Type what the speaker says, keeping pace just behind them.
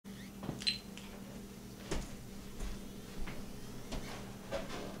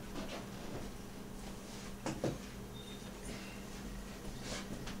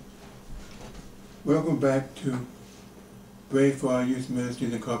Welcome back to Brave for Our Youth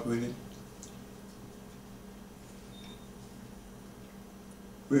Ministries Incorporated.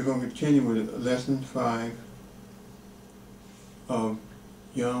 We're going to continue with lesson 5 of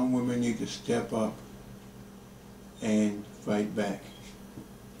young women need to step up and fight back.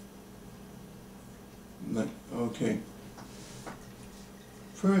 Okay.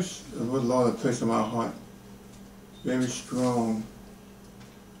 First, what the Lord has placed in my heart, very strong,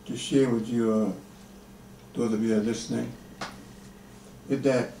 to share with you, those of you that are listening, is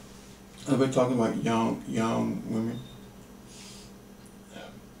that I've been talking about young women.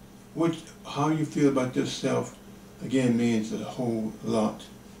 How you feel about yourself, again, means a whole lot.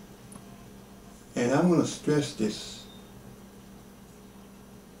 And I'm going to stress this.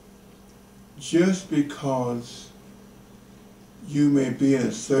 Just because you may be in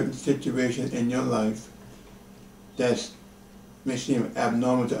a certain situation in your life that may seem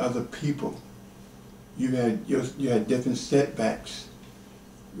abnormal to other people, you had different setbacks.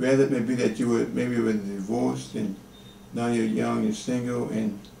 Rather, it may be that you were divorced and now you're young and single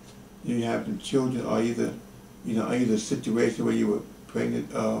and you have some children, or either a situation where you were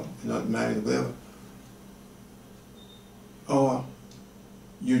pregnant, not married, or whatever, or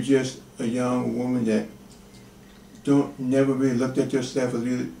you're just a young woman that never really looked at yourself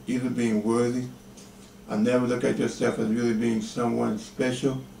as either being worthy, or never look at yourself as really being someone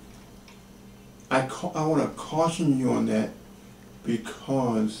special. I want to caution you on that,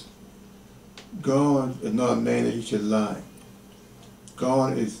 because God is not a man that he should lie.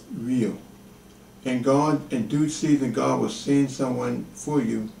 God is real. And God, in due season, God will send someone for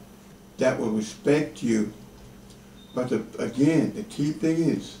you that will respect you. But again, the key thing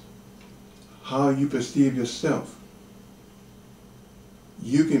is how you perceive yourself.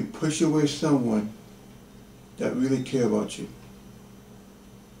 You can push away someone that really care about you.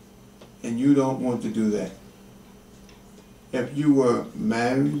 And you don't want to do that. If you were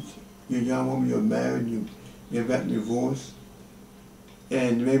married, you're a young woman, you're married, you've gotten divorced,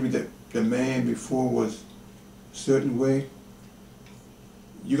 and maybe the man before was a certain way,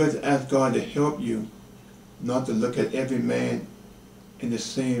 you got to ask God to help you not to look at every man in the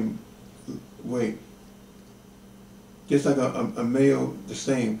same way. Just like a male, the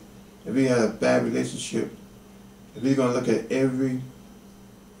same. If he had a bad relationship, if he's going to look at every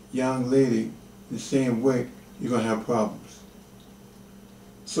young lady the same way, you're going to have problems.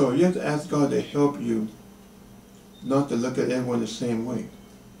 So you have to ask God to help you not to look at everyone the same way.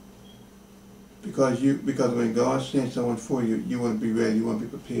 Because when God sends someone for you, you want to be ready, you want to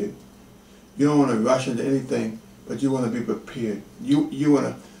be prepared. You don't want to rush into anything, but you want to be prepared. You want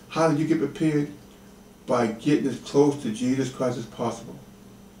to, how do you get prepared? By getting as close to Jesus Christ as possible.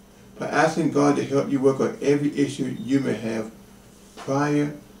 By asking God to help you work on every issue you may have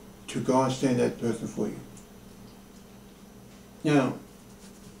prior to God sending that person for you. Now,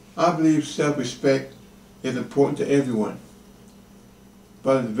 I believe self-respect is important to everyone,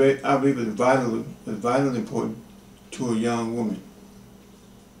 but I believe it's vitally important to a young woman.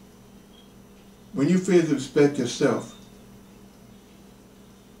 When you fail to respect yourself,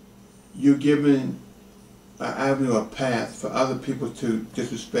 you're given an avenue or path for other people to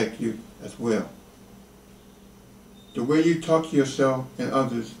disrespect you as well. The way you talk to yourself and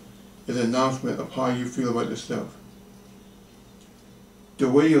others is an announcement of how you feel about yourself. The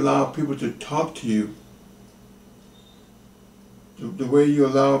way you allow people to talk to you, the way you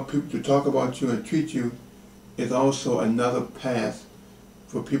allow people to talk about you and treat you, is also another path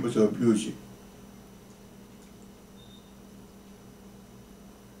for people to abuse you.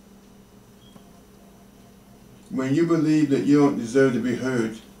 When you believe that you don't deserve to be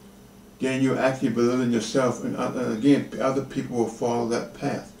heard, then you're actually belittling yourself, and again, other people will follow that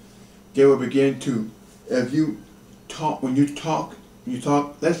path. They will begin to, if you talk,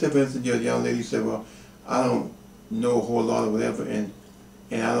 let's say for instance, your young lady said, well, I don't know a whole lot or whatever, and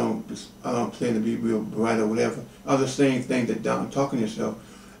I don't plan to be real bright or whatever. Other saying things that down talking to yourself.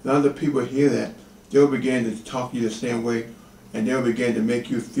 And other people hear that, they'll begin to talk to you the same way, and they'll begin to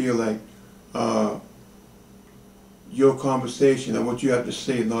make you feel like your conversation and what you have to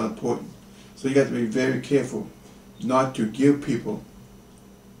say is not important. So you got to be very careful not to give people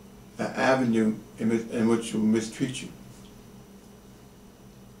an avenue in which will mistreat you.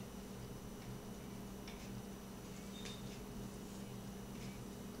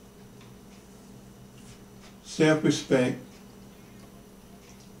 Self-respect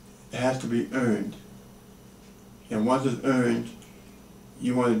has to be earned. And once it's earned,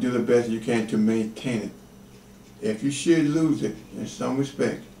 you want to do the best you can to maintain it. If you should lose it in some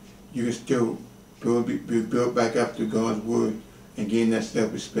respect, you can still be built back up to God's word and gain that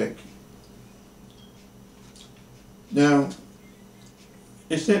self-respect. Now,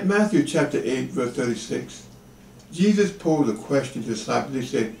 in St. Matthew chapter 8, verse 36, Jesus posed a question to the disciples. He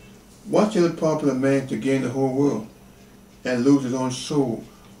said, what shall it profit a man to gain the whole world and lose his own soul?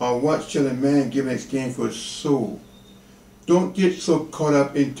 Or what shall a man give in exchange for his soul? Don't get so caught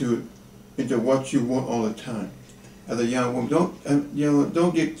up into what you want all the time. As a young woman,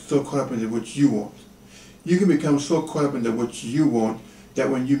 don't get so caught up into what you want. You can become so caught up into what you want that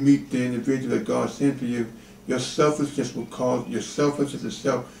when you meet the individual that God sent for you, your selfishness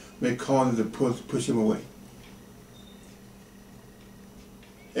itself may cause you to push him away.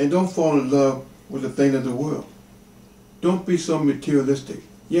 And don't fall in love with the things of the world. Don't be so materialistic.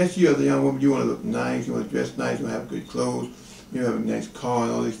 Yes, you as a young woman, you want to look nice, you want to dress nice, you want to have good clothes, you have a nice car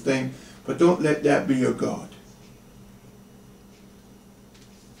and all these things, but don't let that be your God.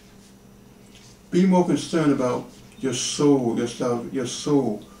 Be more concerned about your soul, yourself, your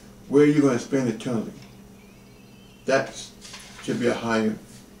soul, where you're going to spend eternity. That should be a higher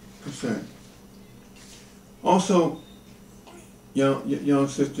concern. Also, young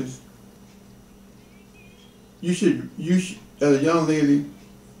sisters, you should, as a young lady,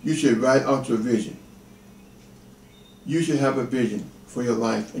 you should write out your vision. You should have a vision for your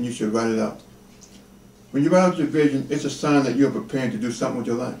life, and you should write it out. When you write out your vision, it's a sign that you're preparing to do something with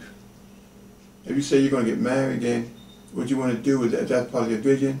your life. If you say you're going to get married, then what you want to do is, if that's part of your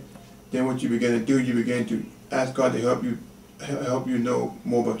vision, then what you begin to do, you begin to ask God to help you know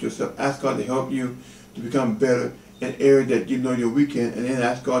more about yourself. Ask God to help you to become better in areas that you know you're weak in, and then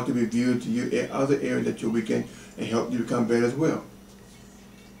ask God to reveal to you in other areas that you're weak in and help you become better as well.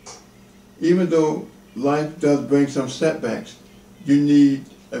 Even though life does bring some setbacks, you need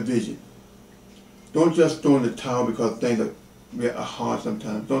a vision. Don't just throw in the towel because things are hard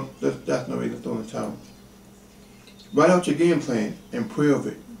sometimes. That's no reason to throw in the towel. Write out your game plan and pray over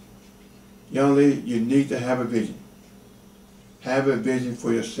it. Young lady, you need to have a vision. Have a vision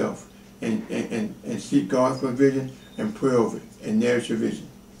for yourself and seek God for a vision and pray over it and narrate your vision.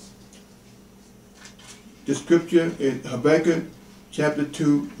 The scripture is Habakkuk chapter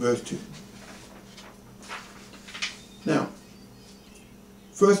 2, verse 2. Now,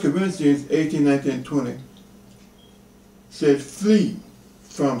 1 Corinthians 18, 19, and 20 says, flee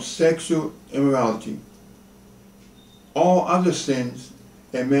from sexual immorality. All other sins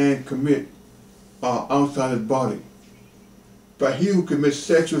a man commit are outside his body, but he who commits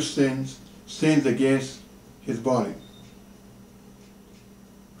sexual sins sins against his body.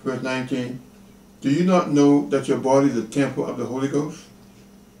 Verse 19, do you not know that your body is a temple of the Holy Ghost,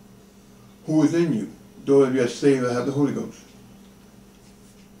 who is in you, though you are saved and have the Holy Ghost,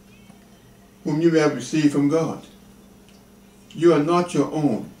 whom you have received from God? You are not your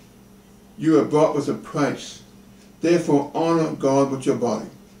own. You are bought with a price. Therefore, honor God with your body.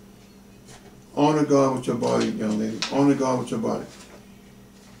 Honor God with your body, young lady. Honor God with your body.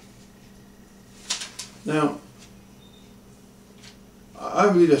 Now, I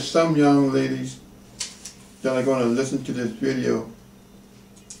believe that some young ladies that are going to listen to this video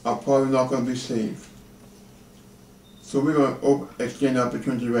are probably not going to be saved. So we're going to extend the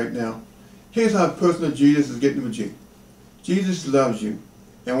opportunity right now. Here's how personal Jesus is getting with you. Jesus loves you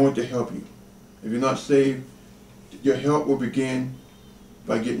and wants to help you. If you're not saved, your help will begin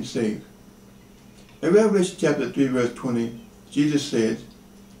by getting saved. In Revelation chapter 3, verse 20, Jesus says,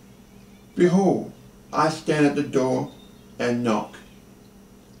 behold, I stand at the door and knock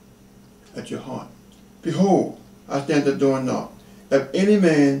at your heart. Behold, I stand at the door and knock. If any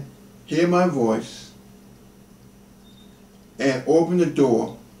man hear my voice and open the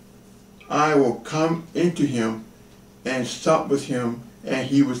door, I will come into him and sup with him and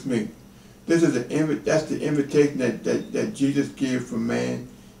he with me. That's the invitation that Jesus gave for man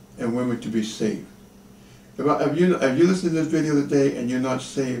and women to be saved. If you listen to this video today and you're not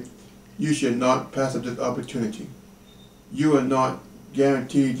saved, you should not pass up this opportunity. You are not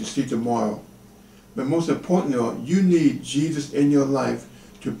guaranteed to see tomorrow. But most importantly, you need Jesus in your life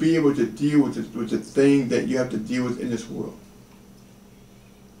to be able to deal with the thing that you have to deal with in this world.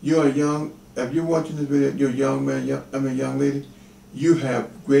 You are young. If you're watching this video, you're a young man, young lady, you have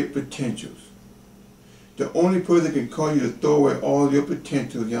great potentials. The only person that can cause you to throw away all your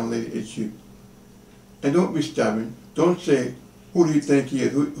potentials, young lady, is you. And don't be stubborn. Don't say, who do you think he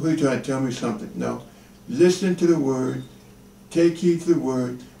is? Who are you trying to tell me something? No. Listen to the word, take heed to the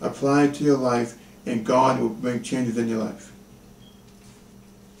word, apply it to your life, and God will bring changes in your life.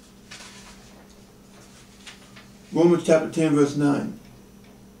 Romans chapter 10, verse 9.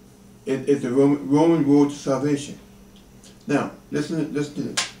 It's the Roman road to salvation. Now, listen to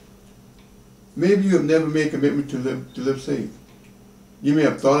this. Maybe you have never made a commitment to live saved. You may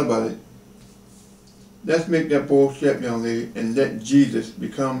have thought about it, Let's make that bold step, young lady, and let Jesus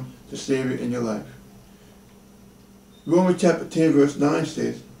become the Savior in your life. Romans chapter 10 verse 9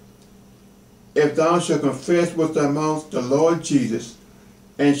 says, if thou shalt confess with thy mouth the Lord Jesus,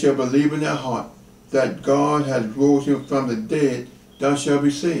 and shalt believe in thy heart that God has rose him from the dead, thou shalt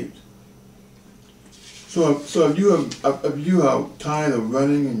be saved. So if you are tired of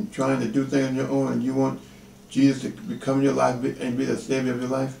running and trying to do things on your own, and you want Jesus to become in your life and be the Savior of your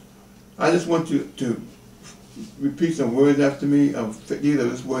life, I just want you to repeat some words after me. These are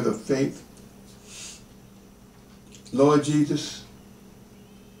just words of faith. Lord Jesus,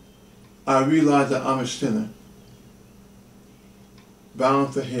 I realize that I'm a sinner,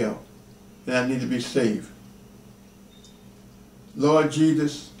 bound for hell, and I need to be saved. Lord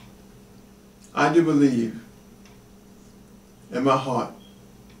Jesus, I do believe in my heart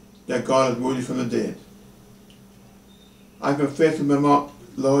that God has rose you from the dead. I confess in my mouth,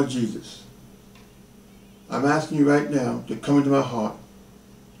 Lord Jesus, I'm asking you right now to come into my heart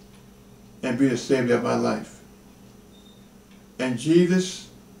and be the Savior of my life. And Jesus,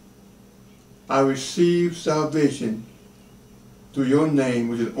 I receive salvation through your name,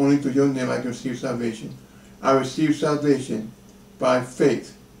 which is only through your name I can receive salvation. I receive salvation by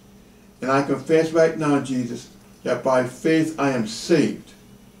faith. And I confess right now, Jesus, that by faith I am saved.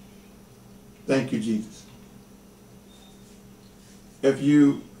 Thank you, Jesus. If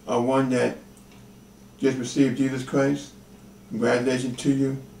you are one that just received Jesus Christ, congratulations to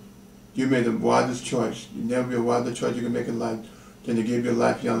you. You made the wisest choice. You never be a wiser choice you can make in life than to give your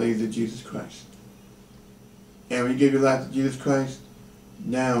life, young ladies, to Jesus Christ. And when you give your life to Jesus Christ,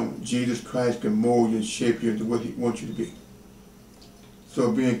 now Jesus Christ can mold you and shape you into what he wants you to be.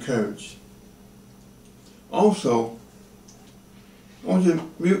 So be encouraged. Also, I want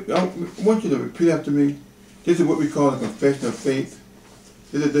you to repeat after me. This is what we call a confession of faith.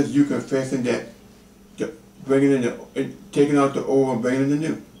 This is just you confessing that, bringing in the, taking out the old and bringing in the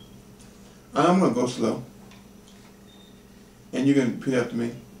new. I'm going to go slow. And you can repeat after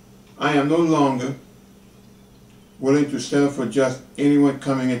me. I am no longer willing to settle for just anyone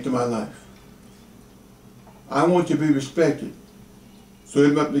coming into my life. I want to be respected. So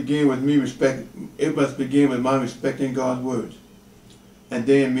it must begin with me it must begin with my respecting God's word. And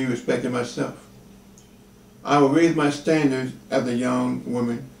then me respecting myself. I will raise my standards as a young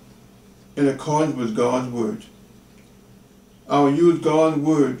woman in accordance with God's word. I will use God's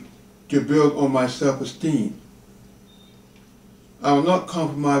word to build on my self-esteem. I will not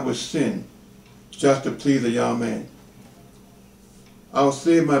compromise with sin just to please a young man. I will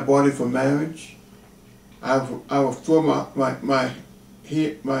save my body for marriage. I will fill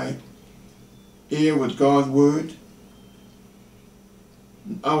my ear with God's word.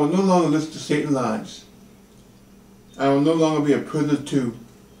 I will no longer listen to Satan's lies. I will no longer be a prisoner to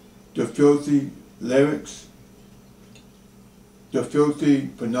the filthy lyrics, the filthy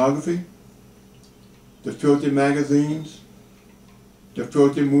pornography, the filthy magazines, the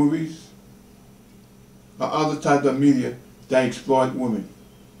filthy movies, or other types of media that exploit women.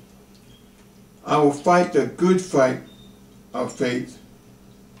 I will fight the good fight of faith.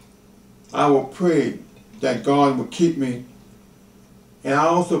 I will pray that God will keep me, and I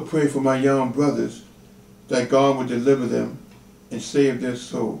also pray for my young brothers that God will deliver them and save their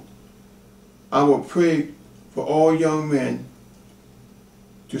soul. I will pray for all young men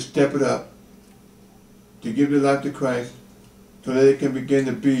to step it up, to give their life to Christ, so that they can begin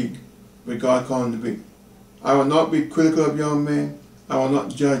to be what God called them to be. I will not be critical of young men. I will not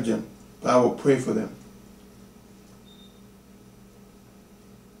judge them, but I will pray for them.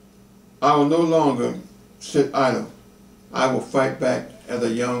 I will no longer sit idle. I will fight back as a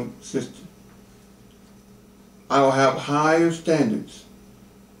young sister. I will have higher standards,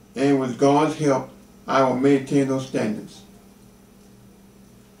 and with God's help, I will maintain those standards.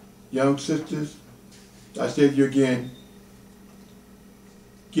 Young sisters, I say to you again,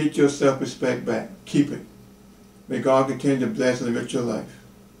 get your self-respect back. Keep it. May God continue to bless and enrich your life.